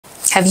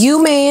Have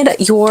you made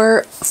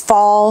your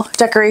fall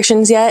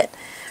decorations yet?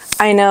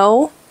 I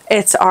know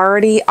it's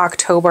already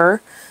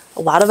October.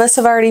 A lot of us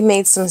have already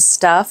made some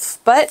stuff,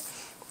 but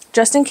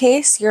just in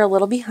case you're a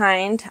little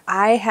behind,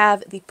 I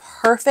have the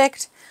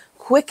perfect,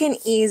 quick and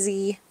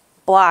easy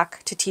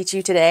block to teach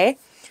you today.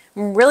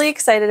 I'm really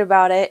excited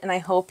about it, and I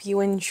hope you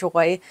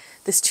enjoy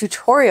this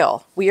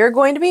tutorial. We are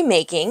going to be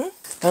making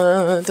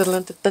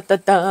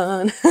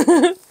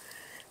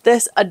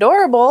this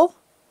adorable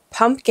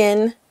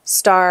pumpkin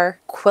star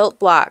quilt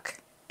block.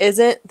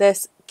 Isn't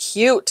this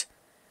cute?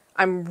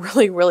 I'm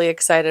really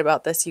excited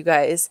about this, you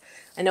guys.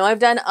 I know I've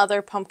done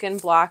other pumpkin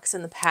blocks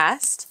in the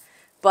past,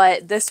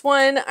 but this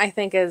one I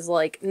think is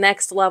like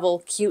next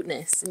level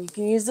cuteness, and you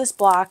can use this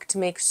block to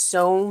make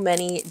so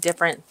many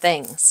different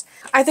things.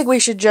 I think we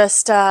should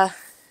just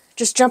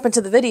jump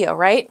into the video,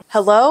 right?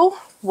 Hello,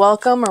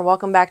 welcome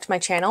back to my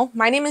channel.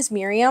 My name is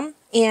Miriam,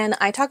 and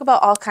I talk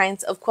about all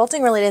kinds of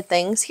quilting related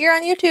things here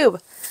on YouTube.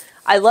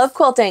 I love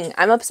quilting.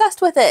 I'm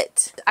obsessed with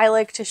it. I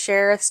like to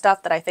share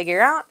stuff that I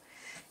figure out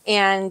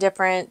and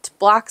different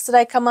blocks that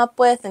I come up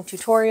with and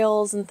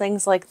tutorials and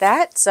things like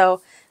that. So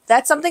if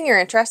that's something you're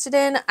interested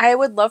in, I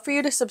would love for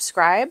you to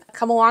subscribe.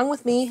 Come along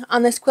with me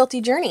on this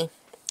quilty journey.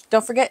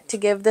 Don't forget to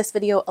give this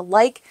video a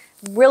like.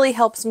 It really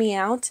helps me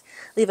out.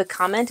 Leave a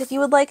comment if you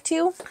would like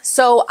to.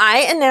 So I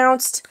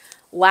announced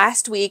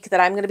last week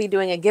that I'm going to be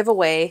doing a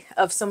giveaway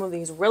of some of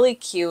these really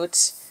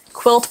cute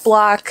quilt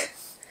block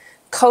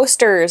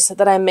coasters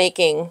that I'm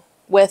making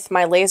with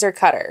my laser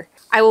cutter.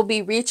 I will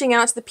be reaching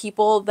out to the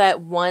people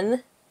that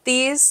won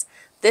these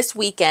this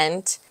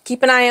weekend.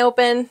 Keep an eye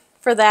open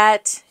for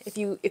that. If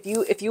you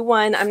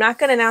won, I'm not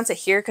going to announce it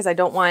here because I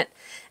don't want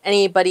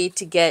anybody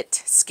to get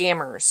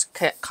scammers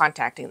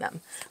contacting them.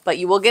 But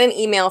you will get an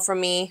email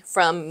from me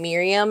from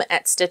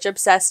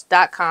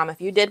Miriam@stitchobsessed.com if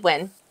you did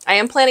win. I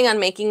am planning on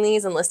making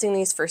these and listing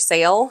these for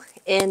sale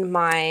in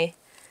my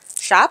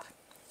shop,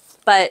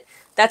 but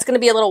that's going to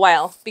be a little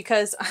while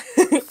because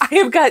I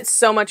have got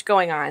so much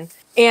going on.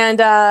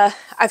 And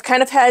I've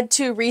kind of had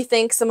to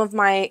rethink some of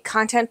my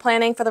content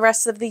planning for the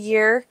rest of the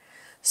year.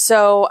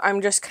 So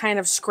I'm just kind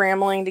of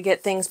scrambling to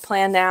get things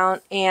planned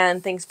out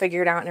and things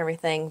figured out and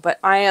everything. But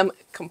I am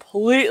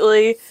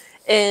completely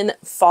in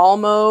fall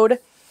mode.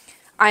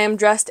 I am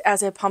dressed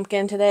as a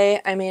pumpkin today.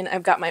 I mean,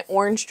 I've got my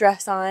orange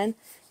dress on.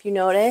 If you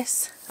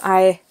notice,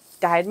 I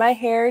dyed my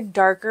hair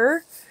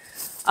darker.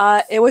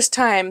 It was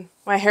time.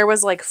 My hair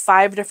was like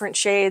 5 different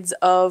shades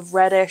of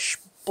reddish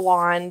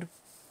blonde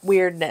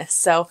weirdness.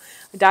 So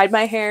I dyed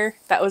my hair.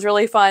 That was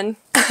really fun.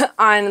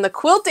 On the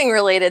quilting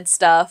related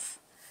stuff,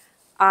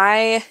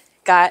 I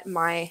got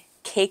my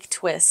cake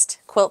twist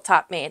quilt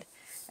top made.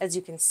 As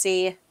you can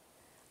see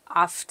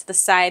off to the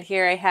side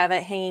here, I have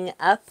it hanging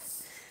up.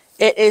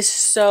 It is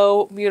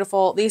so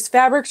beautiful. These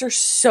fabrics are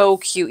so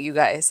cute, you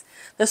guys.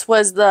 This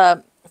was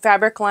the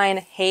fabric line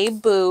Hey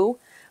Boo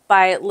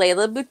by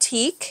Layla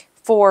Boutique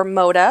for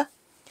Moda.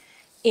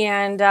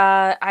 And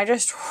I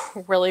just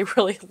really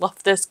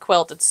love this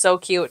quilt. It's so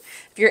cute.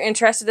 If you're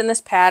interested in this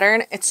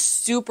pattern, it's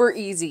super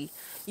easy.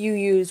 You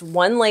use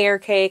 1 layer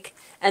cake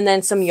and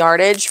then some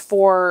yardage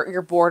for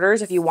your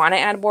borders. If you want to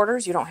add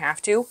borders, you don't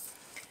have to.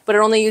 But it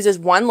only uses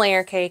 1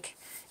 layer cake,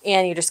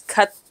 and you just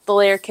cut the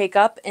layer cake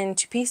up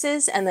into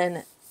pieces and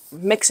then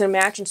mix and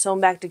match and sew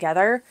them back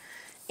together.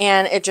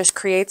 And it just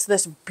creates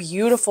this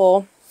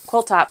beautiful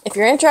quilt top. If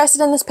you're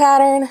interested in this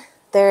pattern,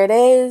 there it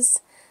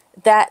is.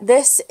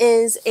 This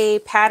is a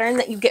pattern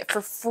that you get for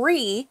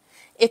free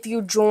if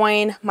you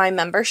join my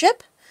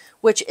membership,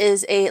 which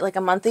is like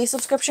a monthly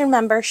subscription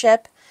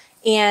membership.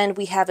 And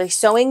we have a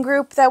sewing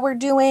group that we're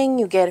doing.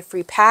 You get a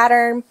free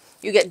pattern.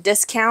 You get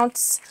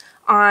discounts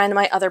on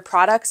my other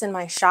products in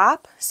my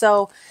shop.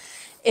 So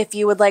if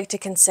you would like to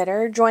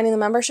consider joining the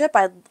membership,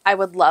 I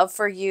would love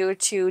for you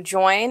to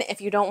join.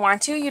 If you don't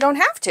want to, you don't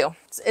have to.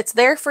 It's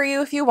there for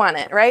you if you want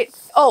it, right?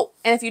 Oh,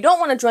 and if you don't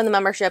want to join the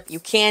membership, you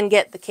can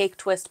get the cake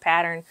twist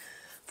pattern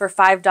for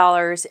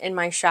 $5 in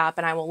my shop,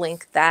 and I will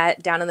link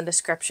that down in the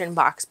description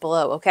box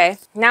below, okay?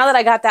 Now that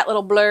I got that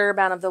little blurb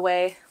out of the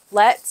way,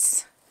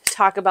 let's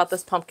talk about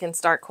this pumpkin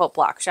star quilt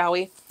block, shall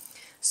we?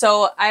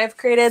 So I've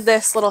created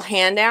this little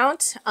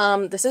handout.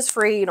 This is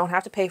free. You don't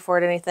have to pay for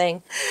it or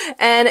anything.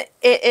 And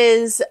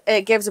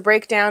it gives a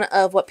breakdown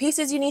of what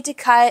pieces you need to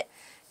cut,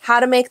 how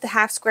to make the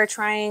half square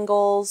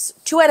triangles,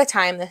 2 at a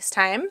time this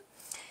time,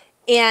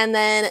 and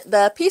then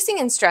the piecing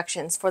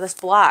instructions for this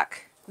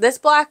block. This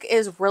block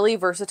is really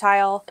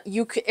versatile.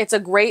 It's a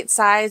great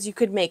size. You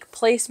could make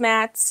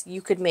placemats,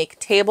 you could make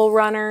table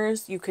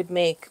runners, you could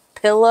make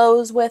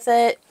pillows with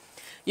it.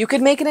 You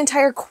could make an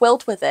entire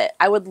quilt with it.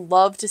 I would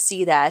love to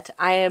see that.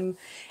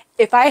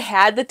 If I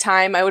had the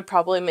time, I would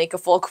probably make a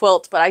full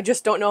quilt, but I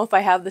just don't know if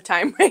I have the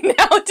time right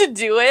now to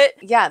do it.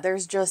 Yeah,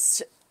 there's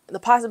just, the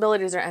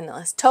possibilities are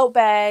endless. Tote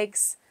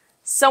bags,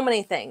 so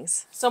many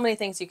things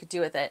you could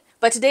do with it.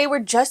 But today we're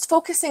just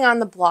focusing on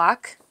the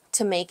block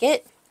to make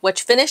it,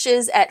 which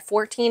finishes at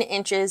 14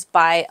 inches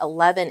by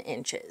 11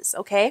 inches,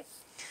 okay?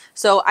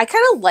 So I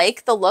kind of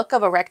like the look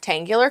of a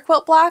rectangular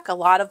quilt block. A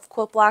lot of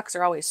quilt blocks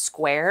are always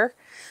square.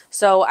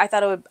 So I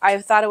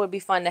thought it would be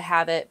fun to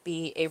have it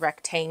be a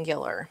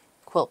rectangular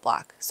quilt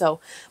block. So,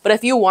 but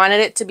if you wanted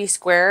it to be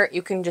square,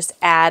 you can just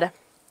add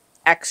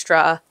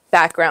extra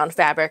background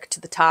fabric to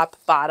the top,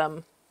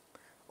 bottom,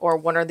 or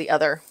one or the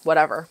other,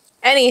 whatever.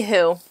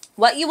 Anywho,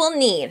 what you will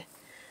need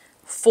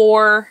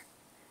for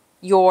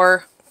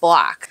your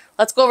block.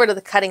 Let's go over to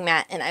the cutting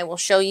mat and I will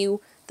show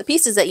you the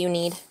pieces that you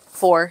need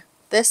for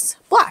this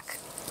block.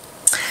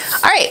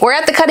 All right, we're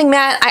at the cutting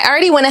mat. I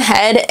already went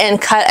ahead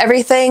and cut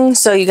everything,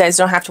 so you guys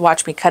don't have to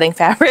watch me cutting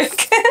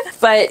fabric.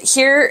 But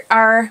here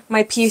are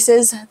my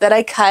pieces that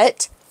I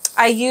cut.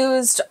 I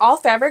used all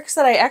fabrics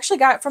that I actually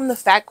got from the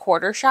Fat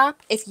Quarter Shop.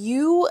 If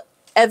you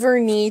ever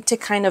need to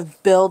kind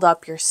of build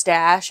up your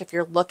stash, if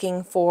you're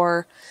looking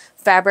for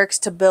fabrics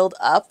to build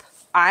up,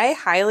 I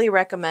highly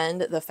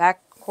recommend the Fat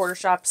Quarter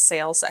Shop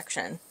sale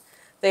section.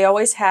 They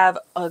always have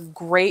a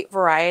great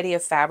variety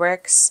of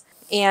fabrics,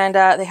 and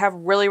they have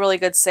really, really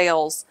good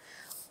sales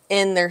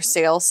in their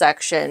sale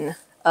section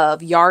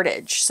of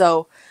yardage.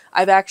 So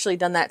I've actually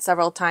done that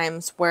several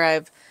times where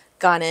I've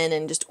gone in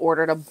and just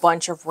ordered a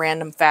bunch of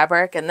random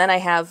fabric, and then I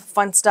have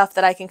fun stuff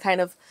that I can kind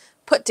of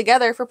put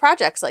together for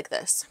projects like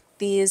this.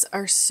 These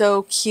are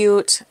so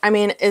cute. I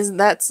mean,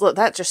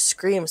 that just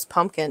screams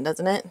pumpkin,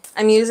 doesn't it?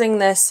 I'm using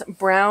this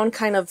brown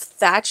kind of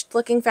thatched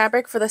looking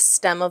fabric for the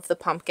stem of the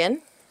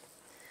pumpkin.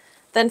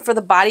 Then for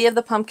the body of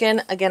the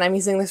pumpkin, again, I'm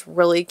using this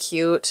really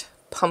cute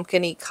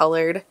pumpkin-y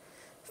colored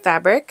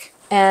fabric.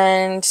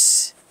 And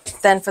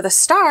then for the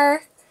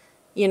star,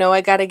 you know,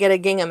 I got to get a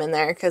gingham in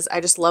there because I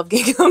just love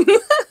gingham.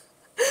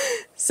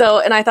 So,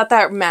 and I thought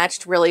that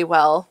matched really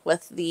well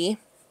with the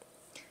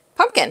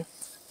pumpkin.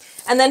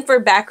 And then for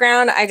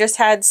background, I just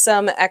had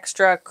some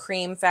extra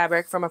cream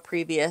fabric from a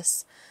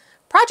previous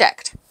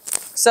project.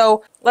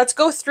 So let's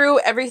go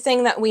through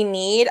everything that we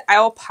need.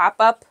 I'll pop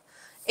up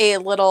a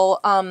little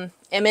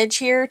image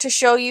here to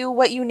show you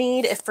what you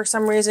need if for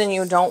some reason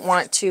you don't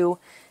want to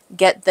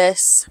get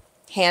this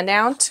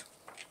handout.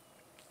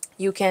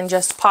 You can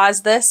just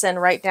pause this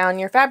and write down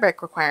your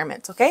fabric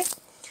requirements, okay?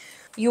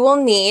 You will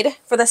need,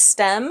 for the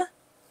stem,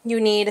 you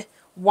need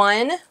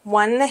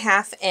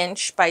 1.5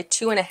 inch by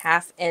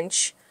 2.5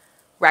 inch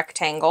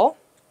rectangle.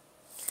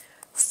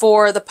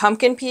 For the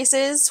pumpkin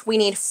pieces, we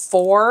need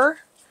 4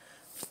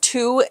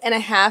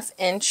 2.5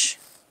 inch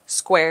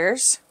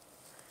squares,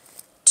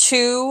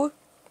 2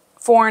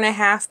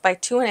 4.5 by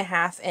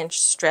 2.5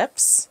 inch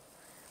strips,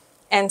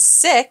 and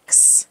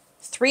 6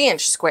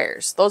 3-inch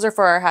squares. Those are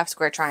for our half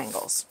square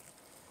triangles.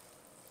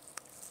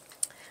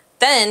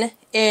 Then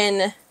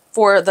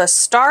for the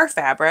star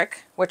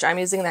fabric, which I'm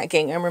using that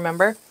gingham,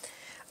 remember,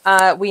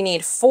 we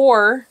need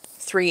 4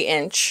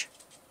 3-inch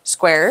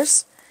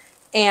squares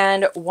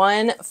and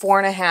 1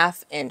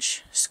 4.5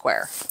 inch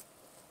square.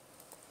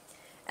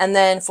 And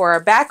then for our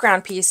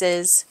background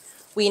pieces,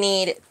 we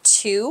need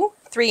 2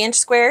 3-inch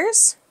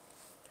squares,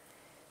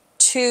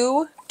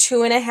 2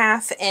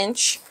 2.5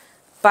 inch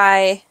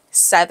by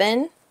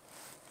 7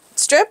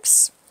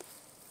 strips,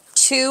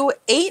 2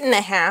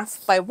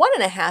 8.5 by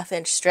 1.5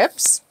 inch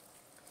strips,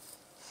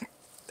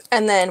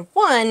 and then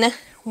 1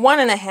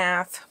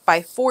 1.5 by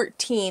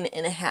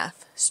 14.5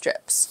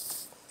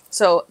 strips.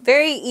 So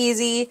very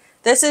easy.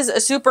 This is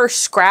a super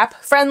scrap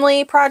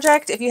friendly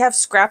project. If you have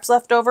scraps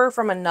left over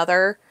from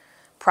another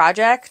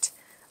project,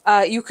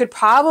 you could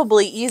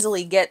probably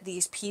easily get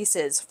these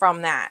pieces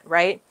from that,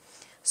 right?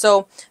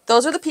 So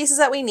those are the pieces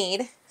that we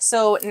need.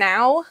 So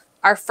now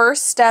our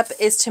first step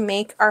is to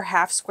make our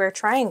half square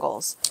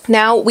triangles.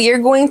 Now we are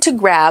going to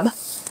grab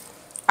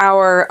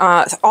our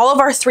all of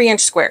our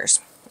 3-inch squares,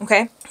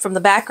 okay, from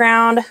the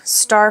background,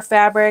 star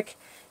fabric,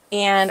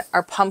 and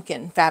our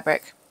pumpkin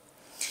fabric.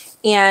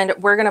 And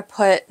we're gonna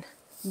put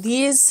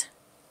the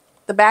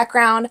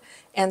background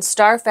and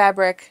star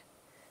fabric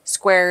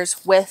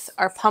squares with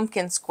our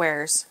pumpkin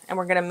squares, and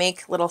we're gonna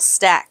make little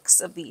stacks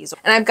of these.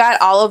 And I've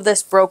got all of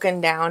this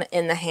broken down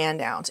in the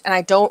handout, and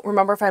I don't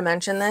remember if I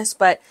mentioned this,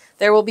 but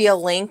there will be a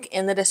link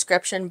in the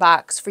description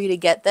box for you to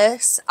get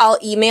this. I'll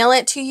email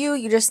it to you.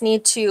 You just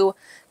need to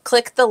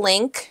click the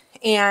link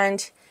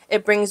and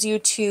it brings you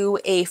to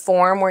a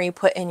form where you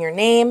put in your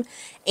name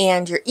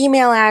and your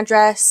email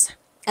address,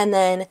 and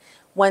then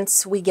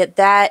once we get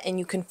that and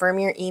you confirm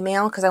your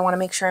email, because I want to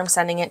make sure I'm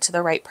sending it to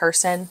the right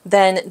person,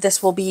 then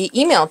this will be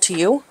emailed to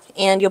you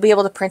and you'll be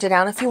able to print it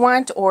out if you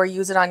want, or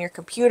use it on your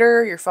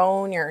computer, your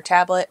phone, your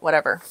tablet,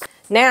 whatever.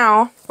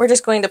 Now we're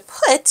just going to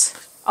put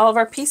all of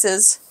our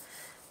pieces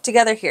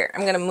together here.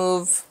 I'm going to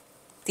move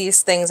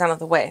these things out of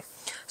the way.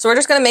 So we're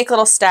just going to make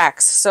little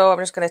stacks. So I'm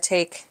just going to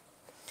take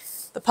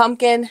the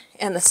pumpkin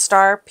and the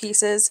star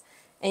pieces,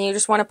 and you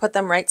just want to put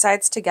them right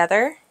sides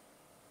together.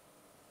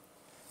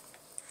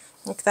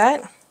 Like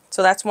that.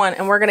 So that's one,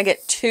 and we're going to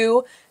get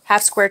 2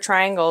 half square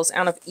triangles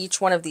out of each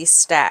one of these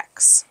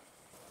stacks.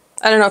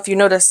 I don't know if you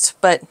noticed,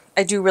 but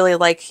I do really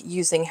like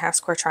using half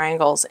square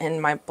triangles in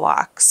my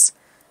blocks.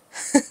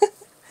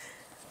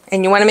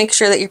 And you want to make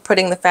sure that you're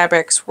putting the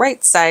fabrics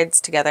right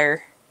sides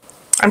together.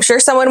 I'm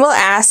sure someone will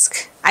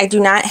ask, I do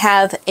not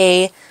have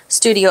a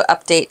studio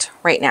update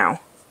right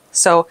now.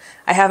 So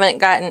I haven't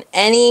gotten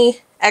any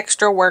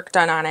extra work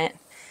done on it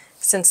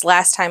since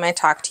last time I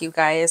talked to you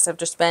guys. I've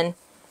just been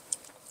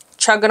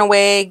chugging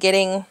away,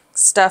 getting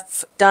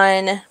stuff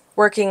done,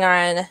 working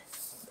on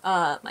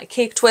my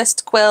cake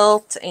twist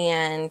quilt,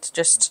 and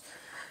just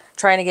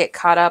trying to get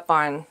caught up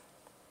on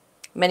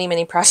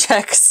many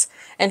projects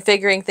and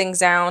figuring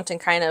things out and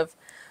kind of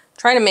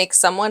trying to make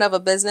somewhat of a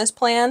business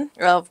plan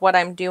of what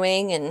I'm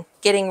doing and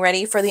getting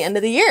ready for the end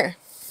of the year.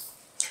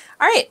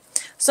 All right,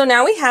 so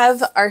now we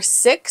have our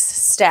 6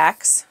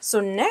 stacks.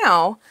 So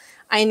now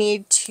I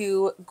need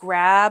to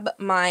grab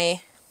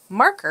my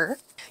marker.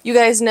 You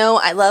guys know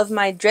I love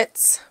my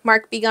Dritz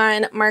Mark Be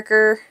Gone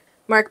marker,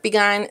 Mark Be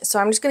Gone. So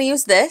I'm just going to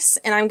use this,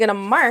 and I'm going to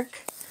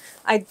mark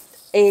a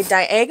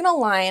diagonal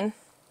line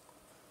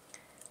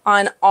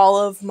on all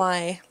of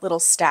my little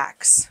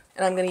stacks.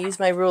 And I'm going to use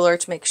my ruler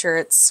to make sure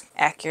it's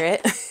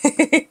accurate.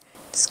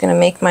 Just going to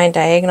make my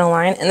diagonal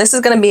line, and this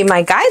is going to be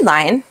my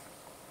guideline.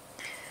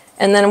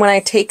 And then when I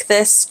take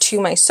this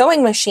to my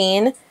sewing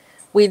machine,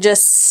 we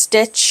just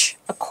stitch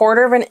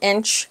 1/4 of an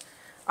inch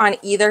on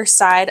either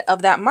side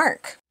of that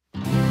mark.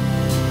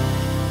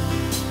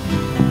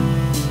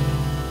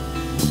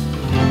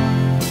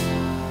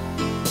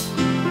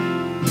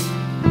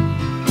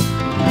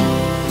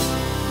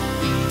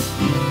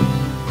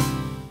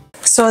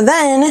 So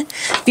then,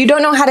 if you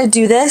don't know how to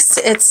do this,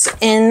 it's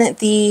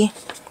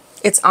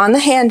on the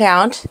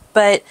handout,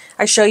 but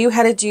I show you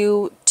how to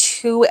do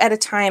 2 at a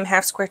time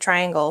half square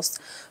triangles.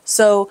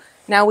 So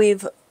now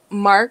we've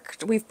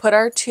put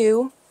our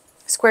 2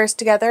 squares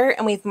together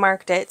and we've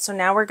marked it. So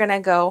now we're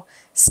gonna go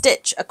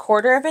stitch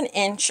 1/4 of an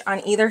inch on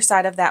either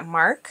side of that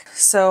mark.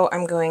 So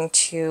I'm going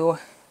to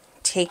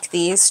take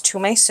these to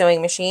my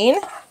sewing machine.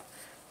 I'm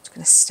just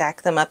gonna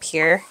stack them up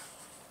here,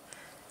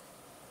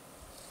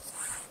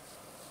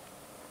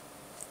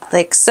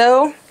 like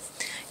so.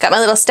 Got my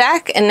little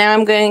stack, and now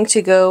I'm going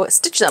to go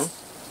stitch them.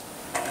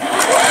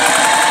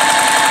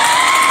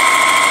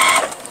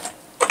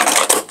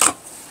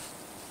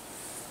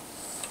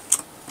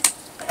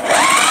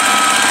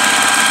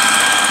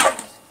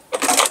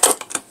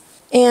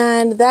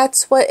 And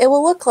that's what it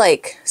will look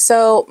like.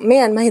 So,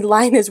 man, my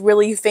line is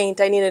really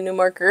faint. I need a new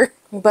marker.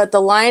 But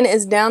the line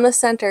is down the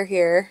center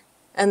here,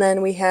 and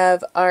then we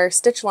have our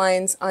stitch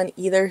lines on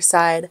either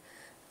side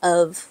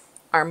of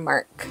our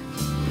mark.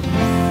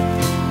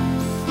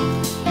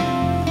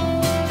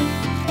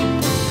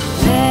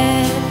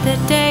 The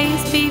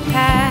days be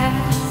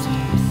past,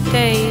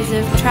 days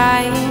of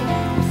trying.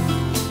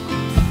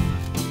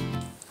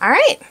 All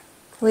right,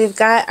 we've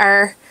got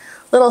our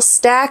little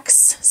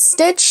stacks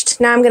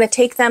stitched. Now I'm going to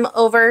take them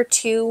over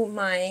to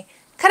my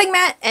cutting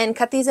mat and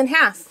cut these in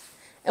half.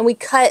 And we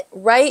cut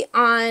right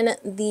on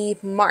the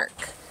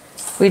mark.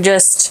 We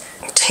just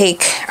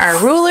take our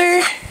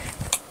ruler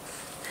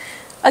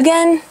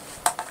again,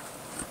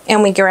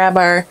 and we grab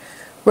our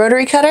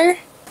rotary cutter,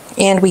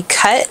 and we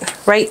cut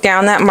right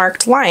down that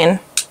marked line.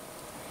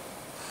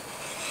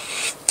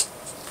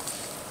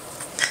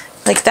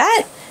 Like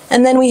that.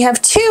 And then we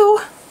have 2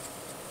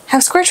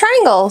 half square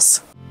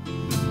triangles.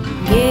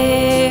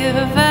 Give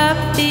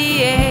up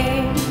the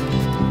aim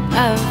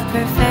of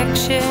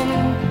perfection.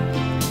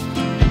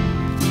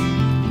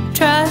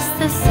 Trust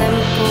the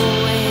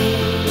simple way.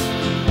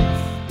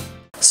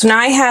 So now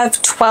I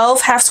have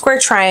 12 half square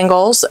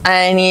triangles.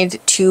 I need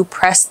to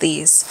press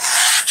these.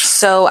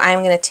 So I'm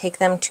going to take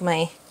them to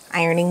my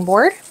ironing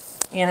board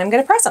and I'm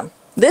going to press them.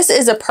 This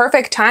is a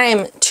perfect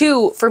time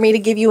too for me to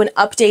give you an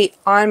update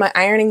on my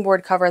ironing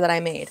board cover that I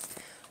made.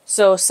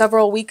 So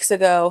several weeks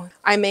ago,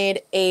 I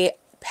made a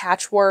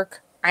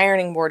patchwork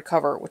ironing board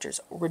cover, which is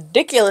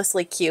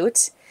ridiculously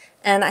cute.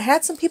 And I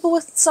had some people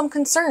with some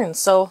concerns.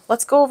 So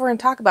let's go over and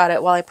talk about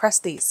it while I press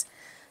these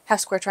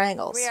half square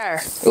triangles. We are.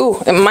 Ooh,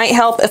 it might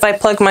help if I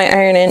plug my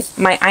iron in.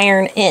 My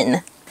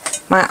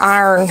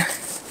iron.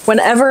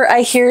 Whenever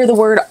I hear the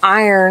word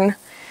iron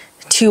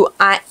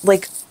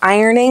like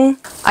ironing,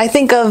 I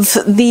think of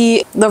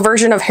the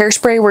version of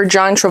Hairspray where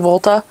John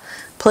Travolta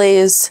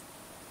plays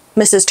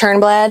Mrs.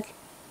 Turnblad.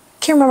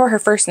 Can't remember her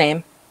first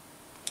name,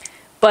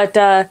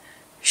 but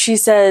she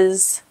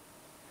says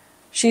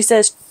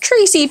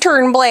Tracy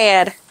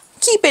Turnblad,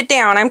 keep it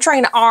down, I'm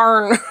trying to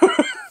iron.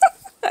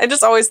 I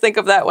just always think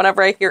of that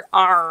whenever I hear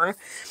iron.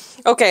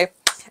 Okay,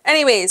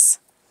 anyways,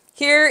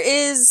 here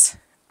is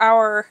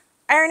our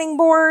ironing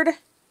board.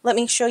 Let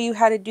me show you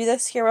how to do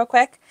this here real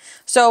quick.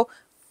 So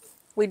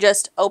we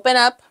just open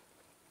up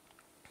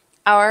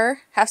our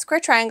half square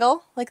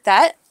triangle like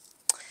that,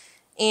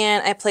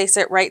 and I place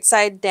it right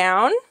side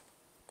down,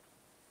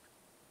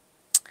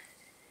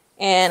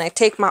 and I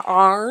take my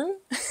iron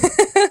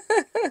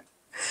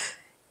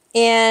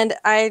and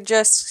I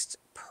just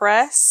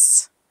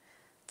press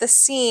the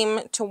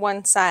seam to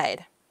one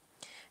side.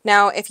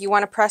 Now if you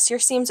want to press your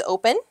seams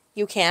open,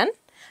 you can.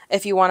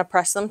 If you want to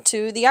press them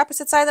to the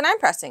opposite side that I'm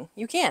pressing,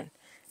 you can.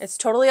 It's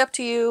totally up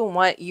to you and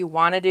what you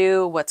want to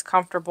do, what's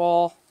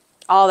comfortable,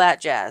 all that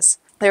jazz.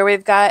 There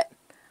we've got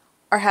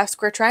our half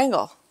square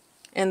triangle,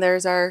 and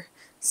there's our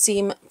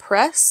seam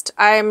pressed.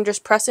 I'm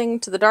just pressing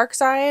to the dark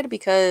side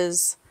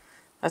because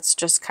that's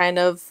just kind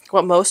of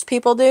what most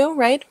people do,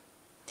 right?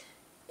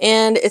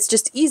 And it's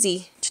just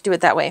easy to do it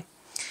that way.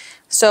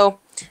 So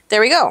there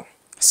we go.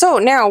 So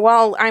now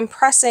while I'm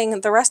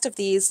pressing the rest of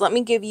these, let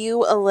me give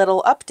you a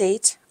little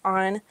update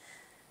on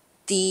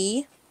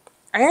the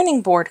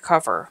ironing board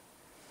cover.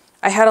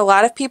 I had a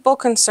lot of people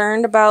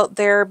concerned about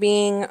there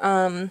being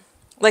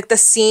like the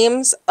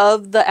seams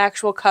of the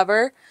actual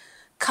cover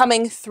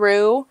coming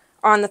through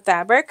on the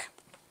fabric.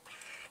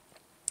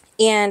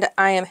 And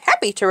I am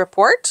happy to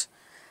report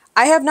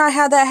I have not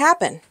had that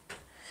happen.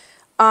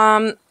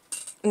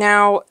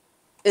 Now,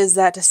 is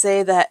that to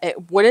say that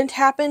it wouldn't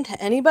happen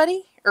to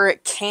anybody or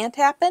it can't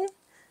happen?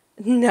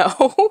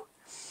 No.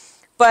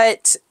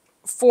 But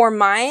for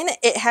mine,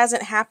 it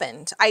hasn't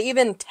happened. I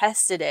even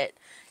tested it,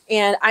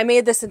 and I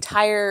made this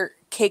entire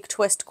cake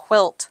twist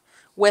quilt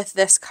with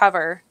this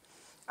cover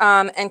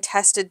and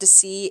tested to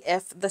see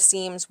if the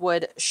seams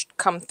would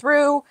come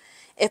through,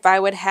 if I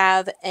would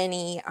have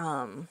any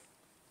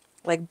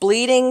like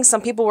bleeding.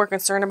 Some people were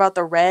concerned about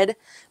the red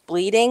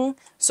bleeding,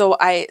 so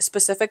I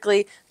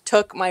specifically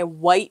took my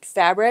white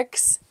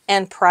fabrics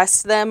and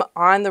pressed them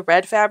on the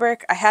red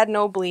fabric. I had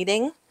no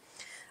bleeding.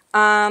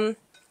 And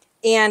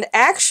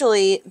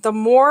actually, the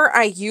more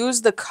I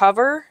use the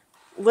cover,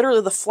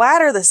 literally the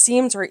flatter the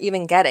seams are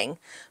even getting.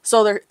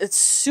 So it's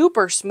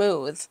super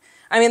smooth.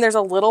 I mean, there's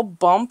a little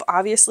bump,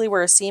 obviously,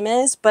 where a seam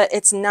is, but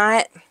it's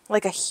not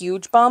like a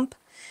huge bump.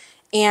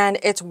 And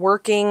it's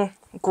working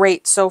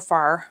great so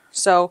far.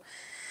 So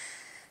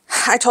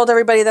I told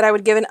everybody that I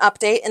would give an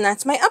update, and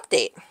that's my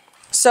update.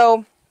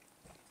 So,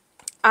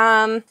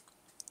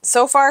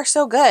 so far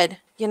so good,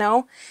 you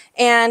know?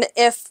 And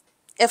if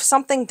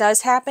something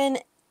does happen,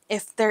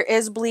 if there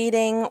is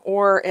bleeding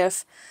or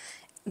if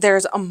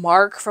there's a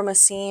mark from a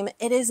seam,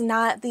 it is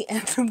not the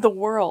end of the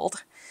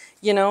world,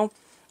 you know?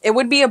 It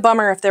would be a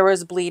bummer if there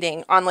was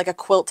bleeding on like a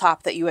quilt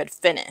top that you had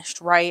finished,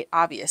 right?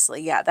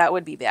 Obviously, yeah, that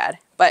would be bad.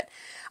 But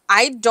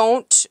I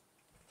don't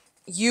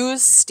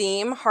use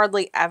steam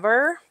hardly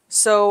ever,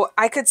 so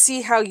I could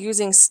see how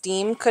using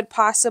steam could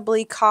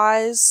possibly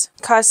cause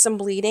some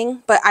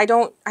bleeding, but I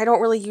don't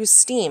really use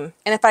steam.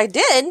 And if I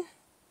did,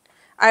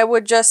 I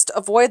would just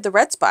avoid the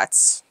red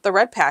spots, the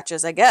red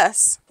patches, I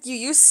guess. If you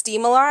use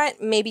steam a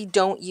lot, maybe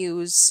don't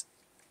use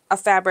a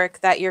fabric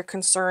that you're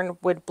concerned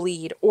would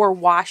bleed, or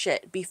wash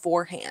it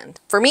beforehand.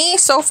 For me,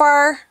 so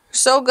far,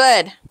 so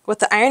good with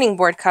the ironing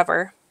board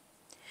cover.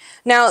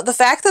 Now, the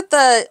fact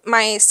that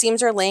my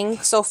seams are laying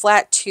so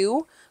flat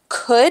too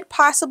could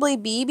possibly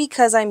be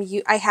because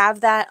I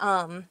have that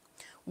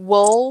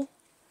wool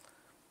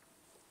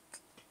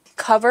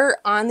cover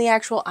on the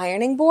actual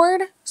ironing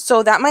board,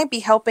 so that might be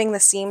helping the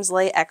seams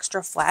lay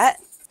extra flat.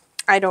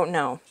 I don't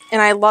know.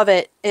 And I love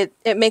it.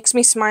 It makes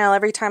me smile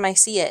every time I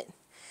see it.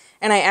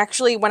 And I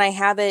actually, when I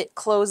have it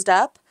closed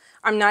up,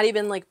 I'm not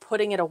even like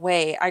putting it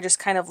away. I just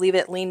kind of leave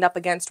it leaned up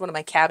against one of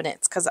my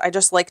cabinets because I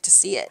just like to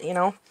see it, you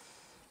know?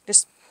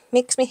 Just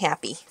makes me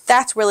happy.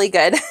 That's really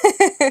good.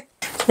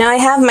 Now I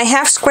have my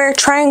half square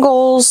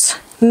triangles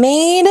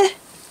made.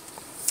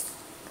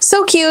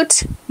 So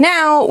cute.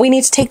 Now we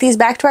need to take these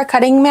back to our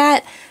cutting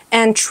mat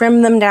and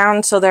trim them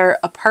down so they're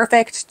a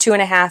perfect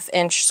 2.5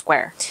 inch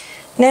square.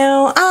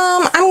 Now,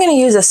 I'm gonna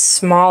use a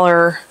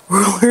smaller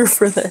ruler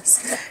for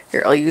this.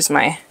 Here, I'll use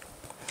my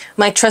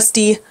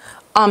trusty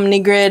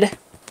OmniGrid.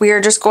 We are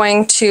just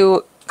going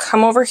to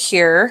come over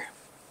here,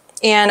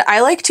 and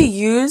I like to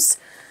use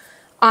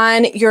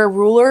on your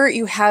ruler,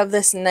 you have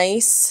this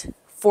nice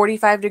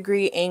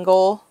 45-degree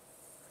angle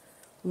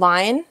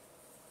line,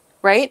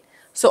 right?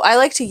 So I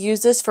like to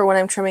use this for when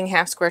I'm trimming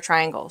half square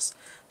triangles.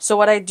 So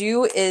what I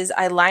do is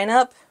I line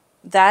up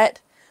that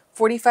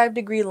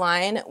 45-degree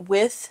line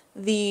with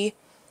the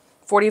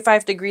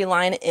 45-degree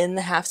line in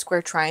the half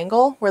square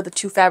triangle where the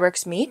two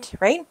fabrics meet,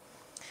 right?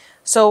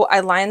 So I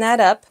line that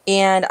up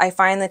and I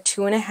find the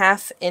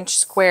 2.5 inch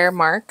square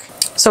mark.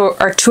 So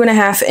our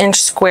 2.5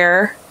 inch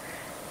square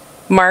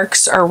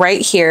marks are right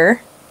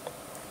here.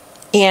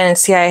 And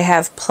see, I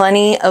have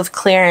plenty of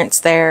clearance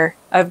there.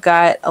 I've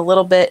got a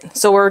little bit,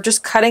 so we're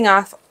just cutting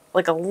off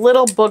like a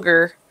little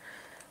booger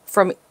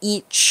from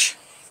each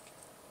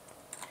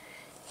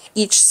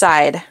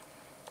side.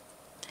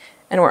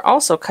 And we're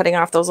also cutting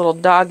off those little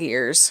dog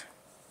ears.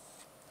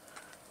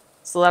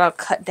 So that'll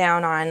cut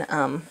down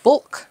on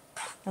bulk.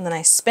 And then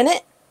I spin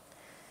it.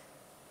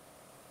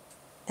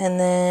 And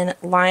then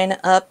line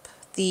up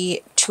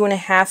the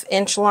 2.5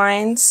 inch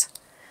lines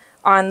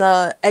on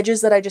the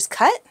edges that I just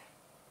cut.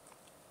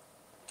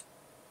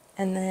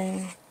 And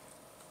then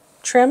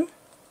trim.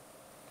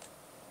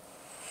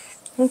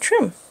 And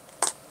trim.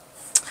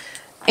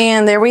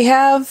 And there we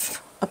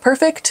have a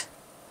perfect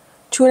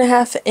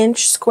 2.5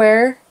 inch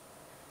square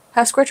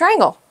half square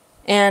triangle.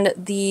 And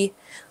the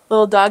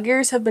little dog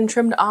ears have been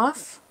trimmed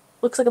off.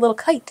 Looks like a little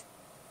kite.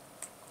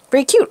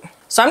 Very cute.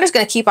 So I'm just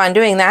going to keep on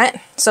doing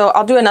that. So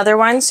I'll do another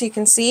one so you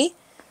can see.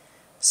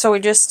 So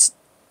we just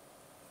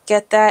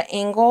get that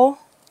angle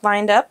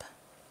lined up.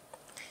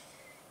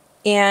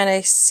 And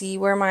I see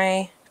where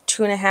my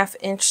 2.5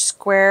 inch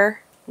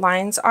square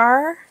lines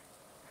are.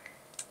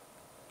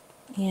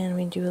 And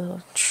we do a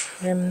little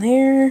trim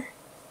there,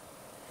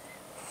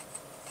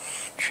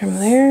 trim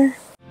there.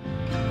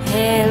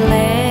 And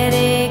let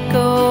it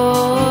go.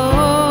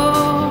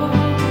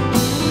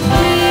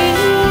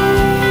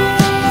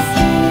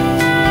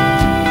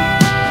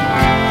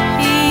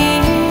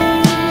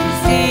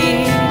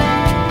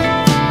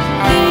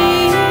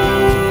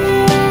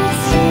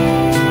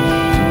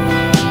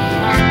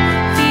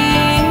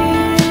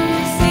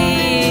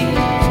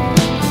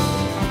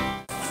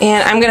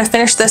 And I'm going to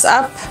finish this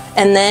up,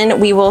 and then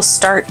we will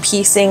start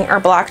piecing our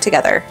block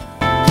together.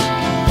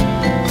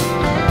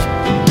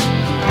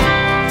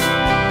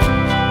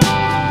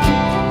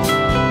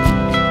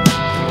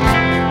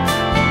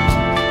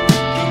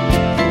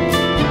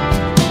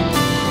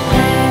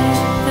 Let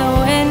the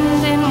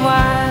wind and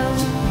wild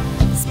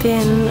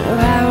spin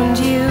around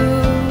you.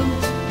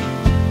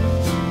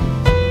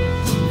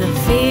 The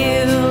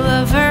feel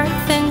of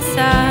earth and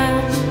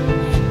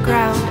sun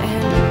ground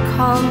and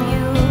calm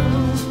you.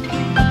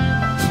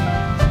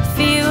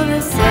 Feel the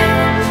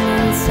sand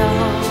and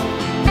salt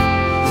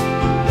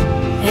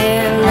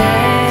and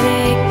let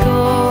it go.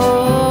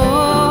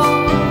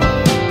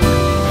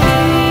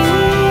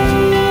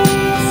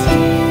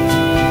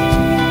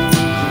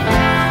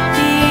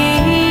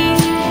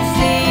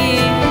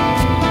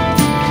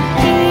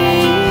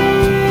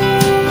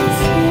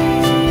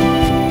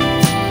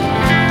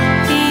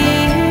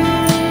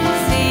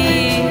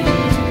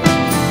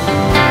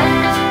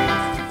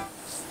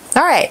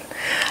 All right,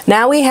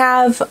 now we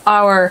have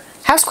our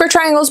half square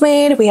triangles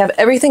made. We have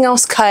everything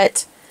else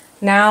cut.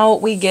 Now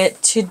we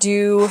get to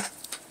do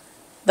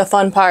the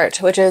fun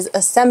part, which is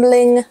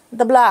assembling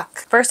the block.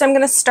 First, I'm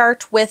going to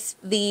start with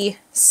the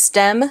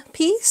stem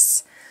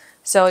piece.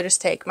 So I just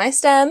take my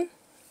stem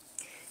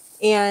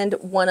and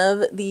one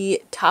of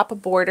the top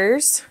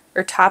borders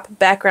or top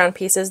background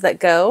pieces that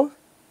go,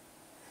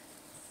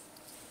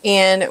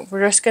 and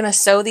we're just going to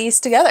sew these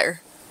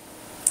together.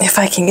 If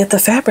I can get the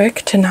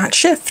fabric to not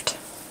shift.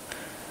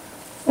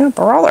 Oh,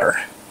 brawler.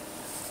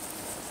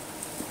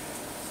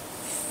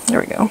 There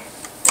we go.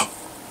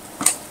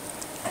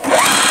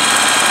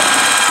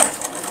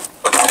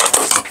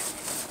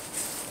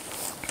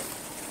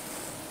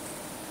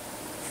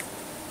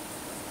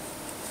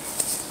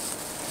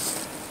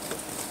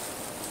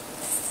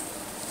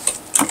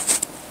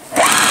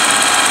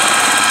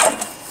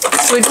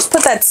 So we just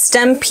put that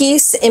stem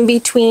piece in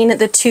between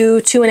the two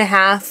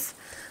 2.5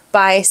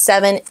 by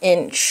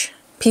 7-inch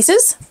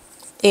pieces.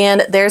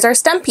 And there's our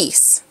stem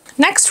piece.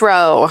 Next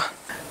row.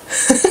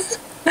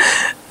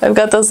 I've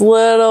got this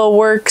little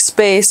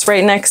workspace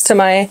right next to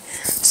my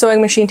sewing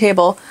machine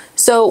table.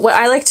 So what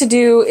I like to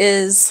do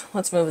is,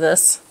 let's move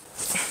this.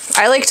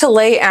 I like to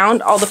lay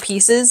out all the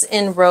pieces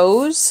in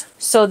rows,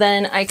 so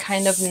then I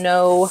kind of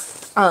know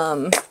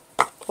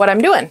what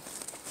I'm doing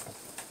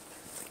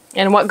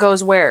and what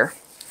goes where.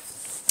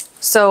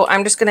 So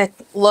I'm just gonna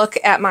look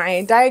at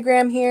my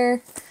diagram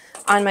here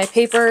on my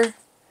paper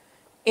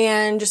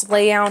and just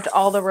lay out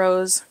all the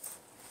rows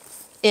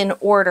in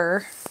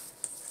order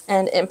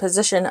and in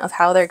position of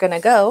how they're gonna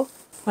go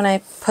when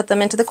I put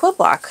them into the quilt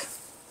block.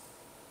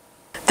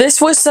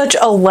 This was such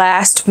a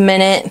last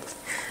minute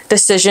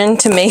decision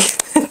to make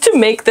to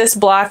make this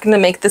block and to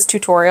make this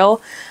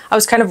tutorial. I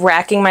was kind of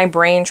racking my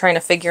brain trying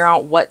to figure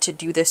out what to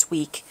do this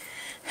week.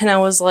 And I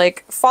was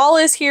like, fall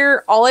is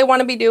here. All I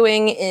want to be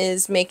doing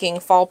is making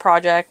fall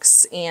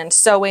projects and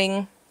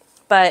sewing.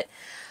 But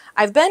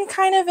I've been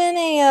kind of in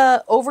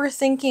a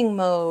overthinking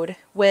mode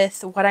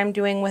with what I'm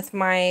doing with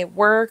my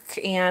work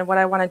and what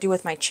I want to do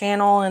with my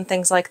channel and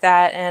things like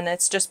that. And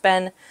it's just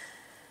been,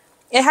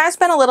 it has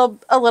been a little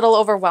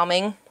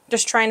overwhelming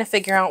just trying to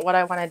figure out what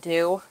I want to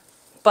do.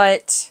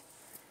 But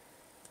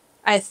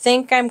I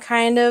think I'm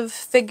kind of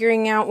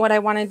figuring out what I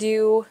want to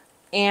do.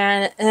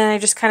 And then I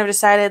just kind of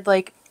decided,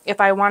 like, if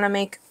I want to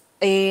make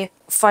a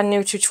fun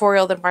new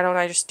tutorial, then why don't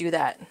I just do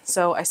that?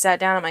 So I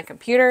sat down at my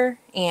computer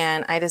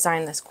and I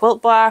designed this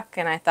quilt block,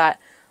 and I thought,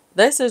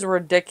 this is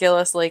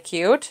ridiculously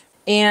cute.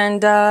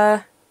 And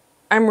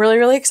I'm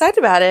really excited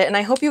about it, and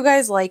I hope you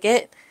guys like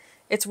it.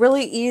 It's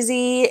really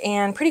easy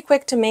and pretty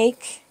quick to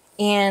make.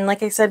 And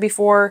like I said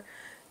before,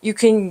 you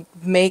can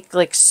make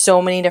like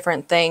so many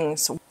different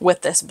things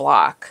with this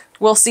block.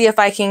 We'll see if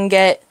I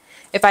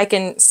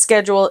can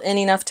schedule in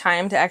enough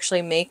time to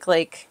actually make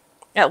like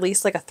at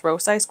least like a throw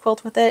size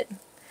quilt with it.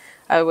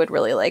 I would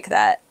really like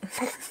that.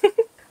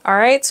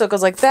 Alright, so it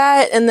goes like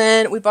that, and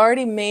then we've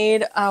already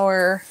made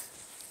our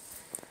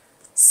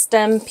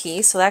stem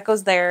piece, so that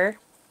goes there.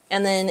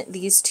 And then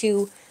these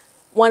two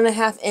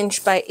 1.5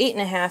 inch by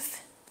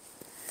 8.5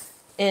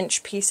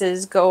 inch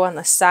pieces go on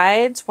the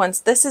sides once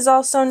this is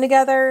all sewn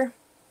together.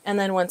 And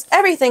then once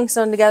everything's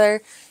sewn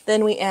together,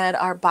 then we add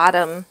our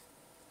bottom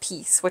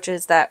piece, which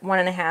is that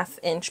 1.5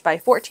 inch by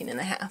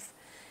 14.5.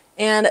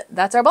 And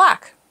that's our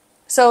block.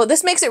 So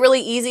this makes it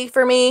really easy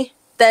for me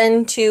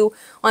then to,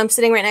 while I'm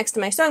sitting right next to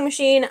my sewing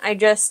machine, I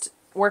just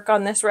work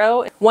on this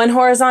row. One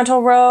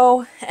horizontal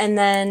row, and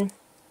then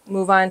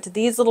move on to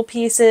these little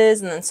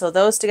pieces and then sew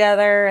those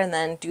together and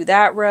then do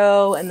that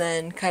row and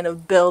then kind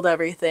of build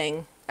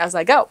everything as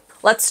I go.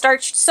 Let's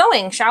start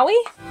sewing, shall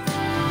we?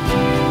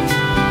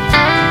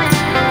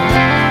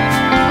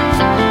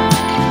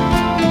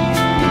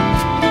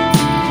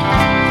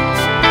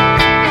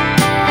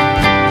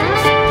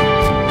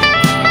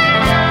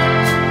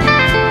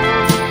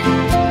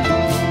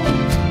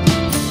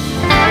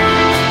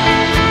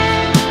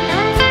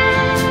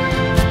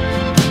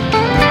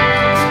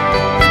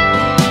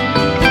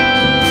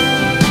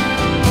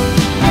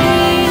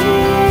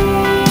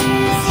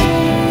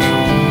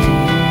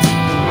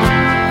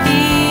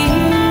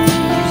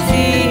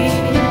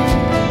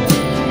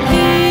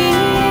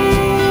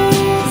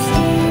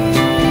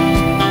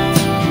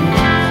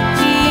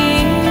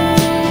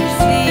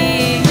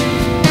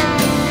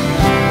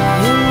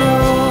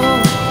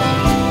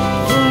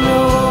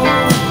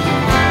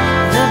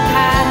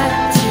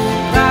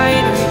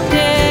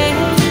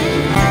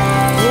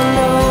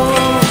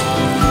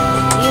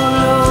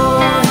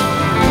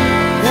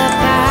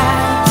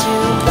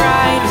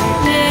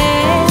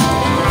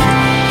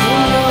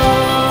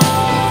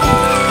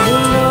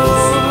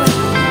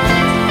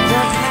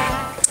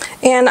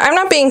 And I'm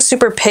not being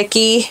super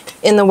picky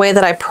in the way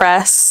that I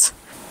press.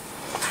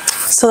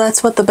 So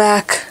that's what the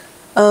back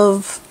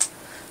of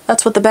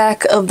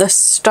the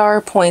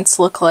star points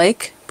look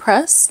like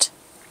pressed.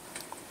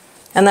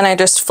 And then I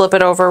just flip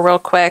it over real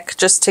quick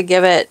just to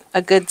give it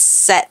a good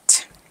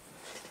set.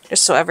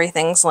 Just so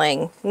everything's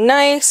laying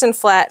nice and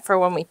flat for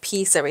when we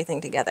piece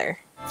everything together.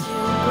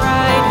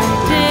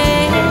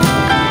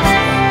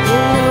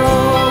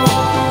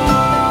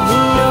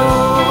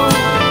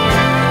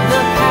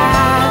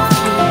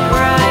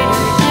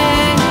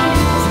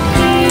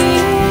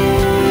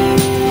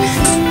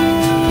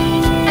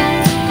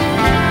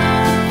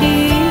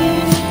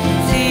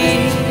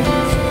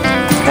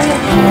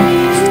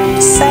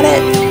 Set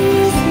it.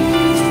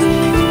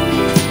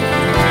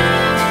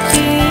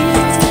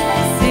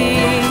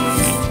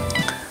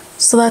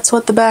 So that's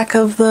what the back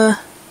of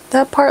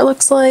that part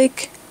looks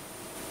like.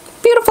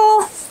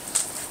 Beautiful.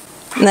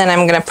 And then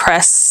I'm gonna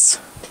press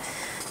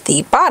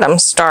the bottom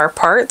star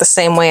part the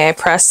same way I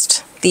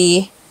pressed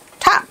the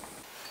top.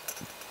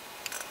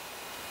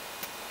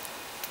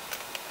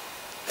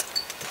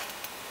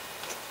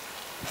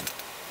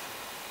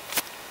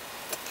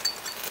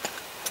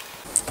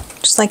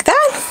 Just like that.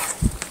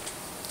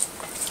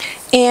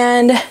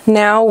 And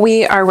now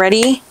we are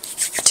ready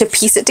to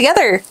piece it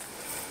together.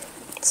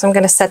 So I'm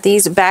going to set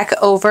these back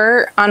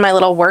over on my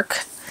little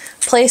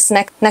workplace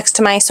next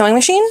to my sewing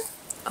machine.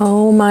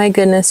 Oh my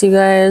goodness, you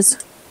guys.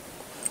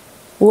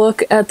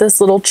 Look at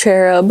this little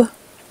cherub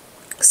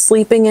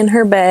sleeping in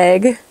her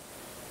bag.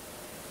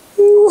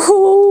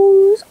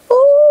 Oh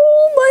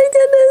my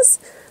goodness.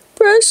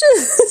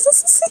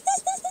 Precious.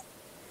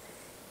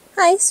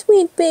 Hi,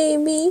 sweet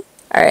baby.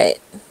 All right,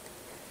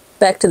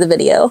 back to the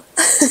video.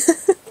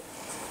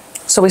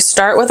 So we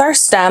start with our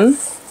stem.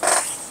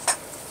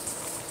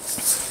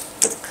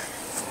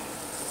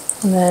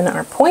 And then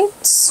our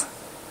points,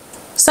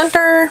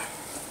 center,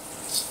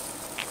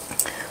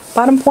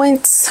 bottom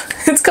points.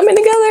 It's coming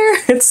together.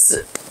 This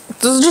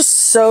is just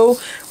so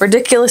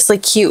ridiculously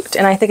cute,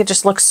 and I think it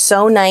just looks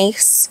so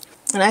nice.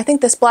 And I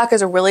think this block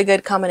is a really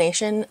good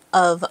combination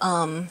of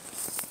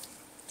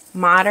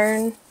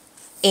modern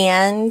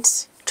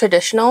and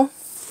traditional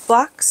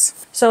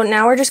blocks. So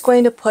now we're just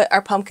going to put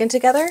our pumpkin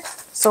together.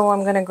 So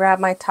I'm going to grab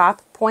my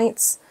top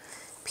points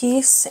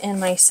piece and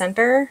my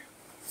center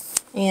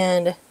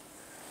and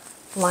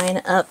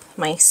line up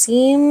my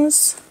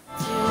seams.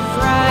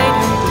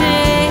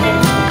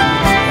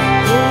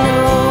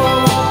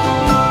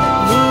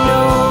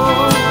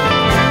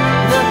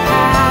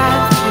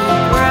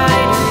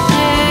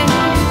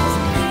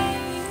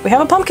 We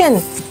have a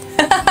pumpkin.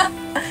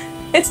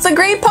 It's the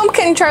great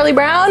pumpkin, Charlie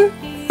Brown.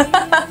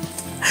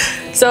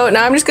 So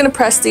now I'm just going to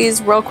press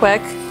these real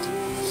quick.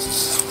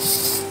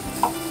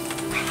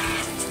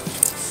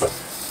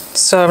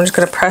 So I'm just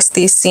going to press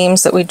these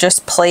seams that we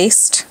just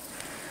placed.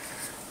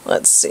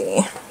 Let's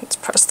see, let's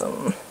press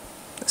them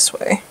this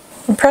way.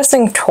 I'm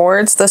pressing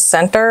towards the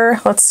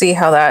center. Let's see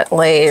how that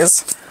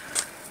lays.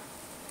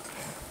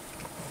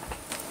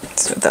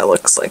 Let's see what that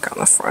looks like on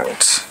the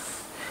front.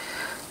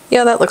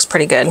 Yeah, that looks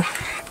pretty good.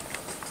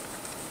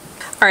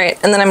 All right,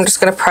 and then I'm just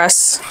going to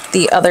press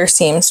the other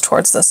seams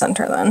towards the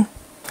center then.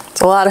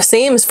 It's a lot of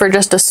seams for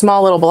just a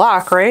small little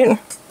block, right?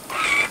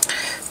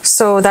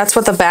 So that's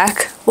what the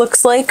back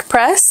looks like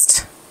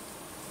pressed.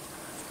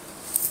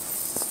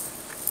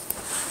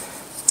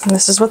 And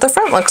this is what the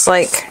front looks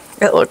like.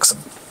 It looks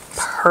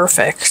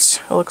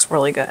perfect. It looks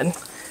really good.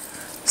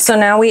 So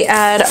now we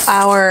add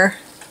our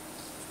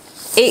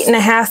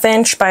 8.5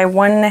 inch by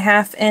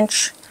 1.5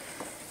 inch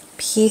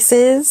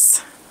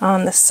pieces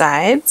on the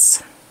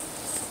sides.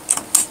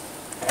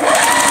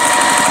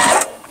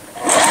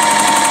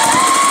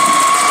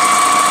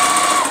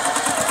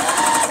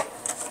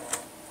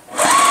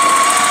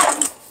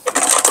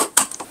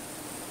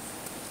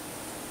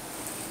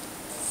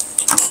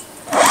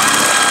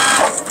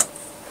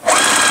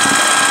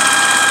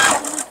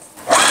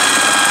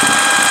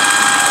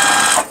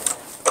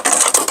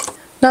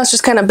 Now it's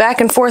just kind of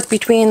back and forth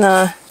between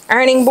the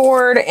ironing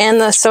board and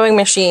the sewing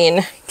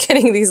machine,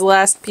 getting these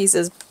last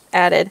pieces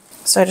added.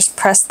 So I just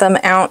press them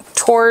out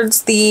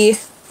towards the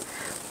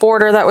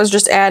border that was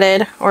just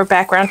added, or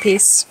background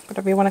piece,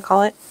 whatever you want to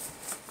call it.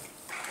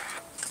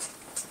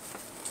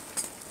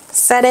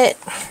 Set it.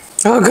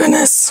 Oh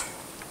goodness.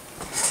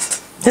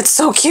 It's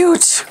so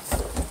cute.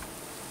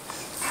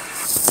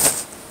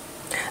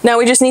 Now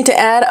we just need to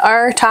add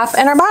our top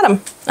and our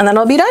bottom, and then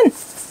it'll be done.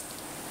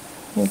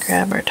 We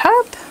grab our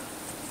top,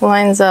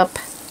 lines up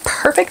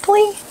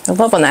perfectly. I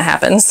love when that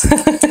happens.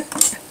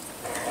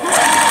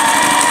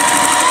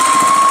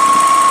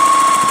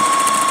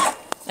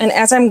 And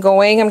as I'm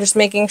going, I'm just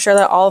making sure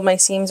that all of my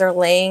seams are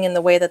laying in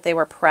the way that they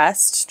were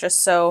pressed, just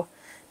so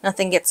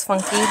nothing gets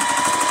funky.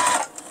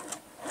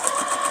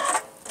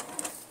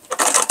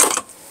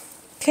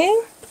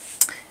 Okay,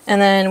 and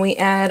then we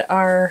add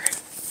our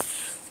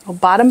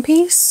bottom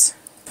piece.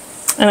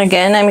 And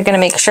again, I'm going to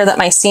make sure that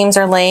my seams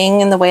are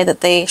laying in the way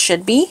that they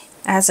should be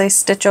as I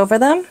stitch over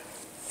them.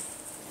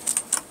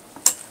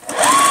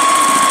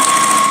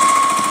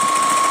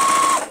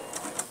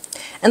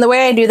 And the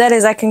way I do that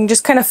is I can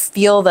just kind of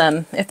feel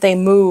them if they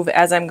move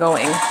as I'm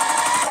going. All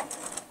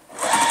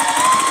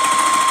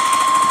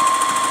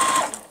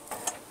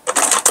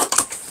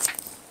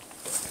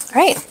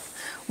right,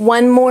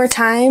 one more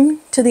time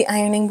to the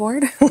ironing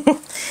board.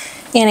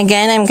 And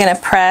again, I'm going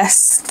to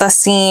press the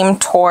seam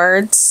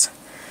towards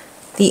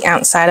the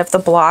outside of the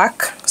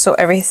block so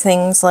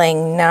everything's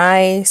laying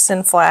nice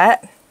and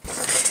flat.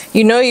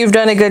 You know you've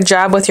done a good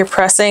job with your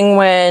pressing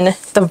when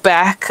the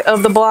back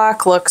of the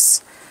block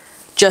looks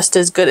just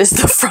as good as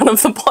the front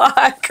of the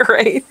block,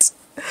 right?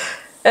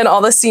 And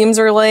all the seams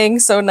are laying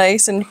so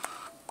nice and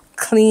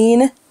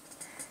clean.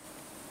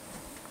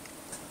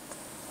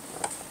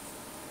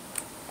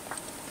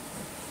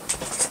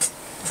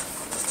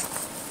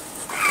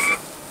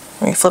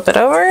 Let me flip it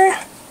over.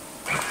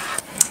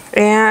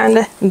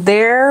 And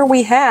there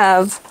we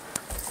have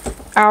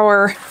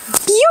our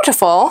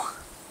beautiful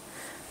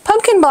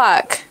pumpkin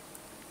block.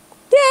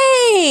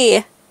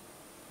 Yay!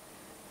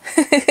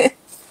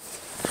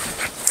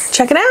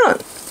 Check it out.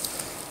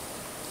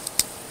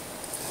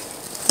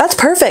 That's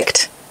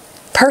perfect.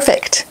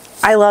 Perfect.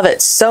 I love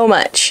it so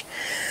much.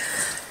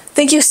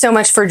 Thank you so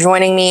much for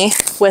joining me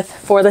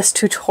for this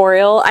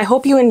tutorial. I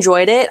hope you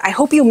enjoyed it. I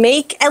hope you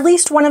make at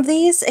least one of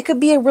these. It could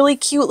be a really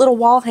cute little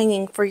wall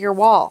hanging for your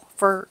wall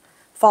for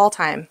fall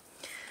time.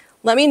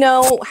 Let me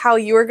know how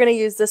you're going to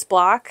use this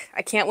block.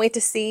 I can't wait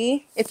to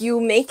see. If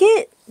you make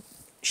it,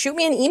 shoot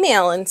me an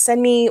email and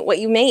send me what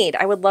you made.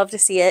 I would love to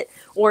see it.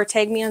 Or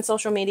tag me on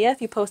social media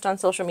if you post on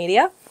social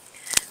media.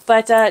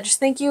 But just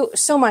thank you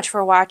so much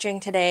for watching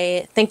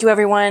today. Thank you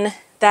everyone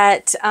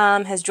that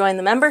has joined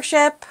the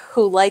membership,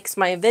 who likes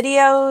my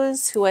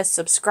videos, who has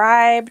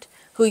subscribed,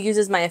 who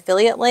uses my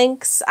affiliate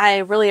links. I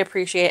really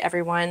appreciate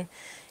everyone.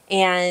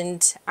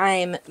 And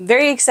I'm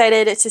very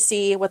excited to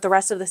see what the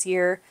rest of this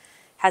year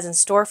has in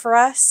store for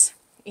us.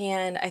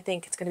 And I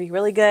think it's going to be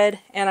really good.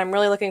 And I'm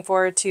really looking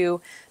forward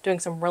to doing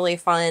some really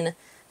fun,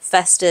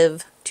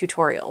 festive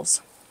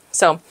tutorials.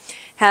 So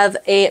have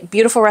a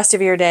beautiful rest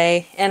of your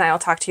day, and I'll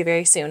talk to you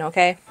very soon,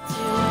 okay?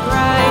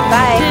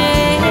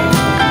 Bye.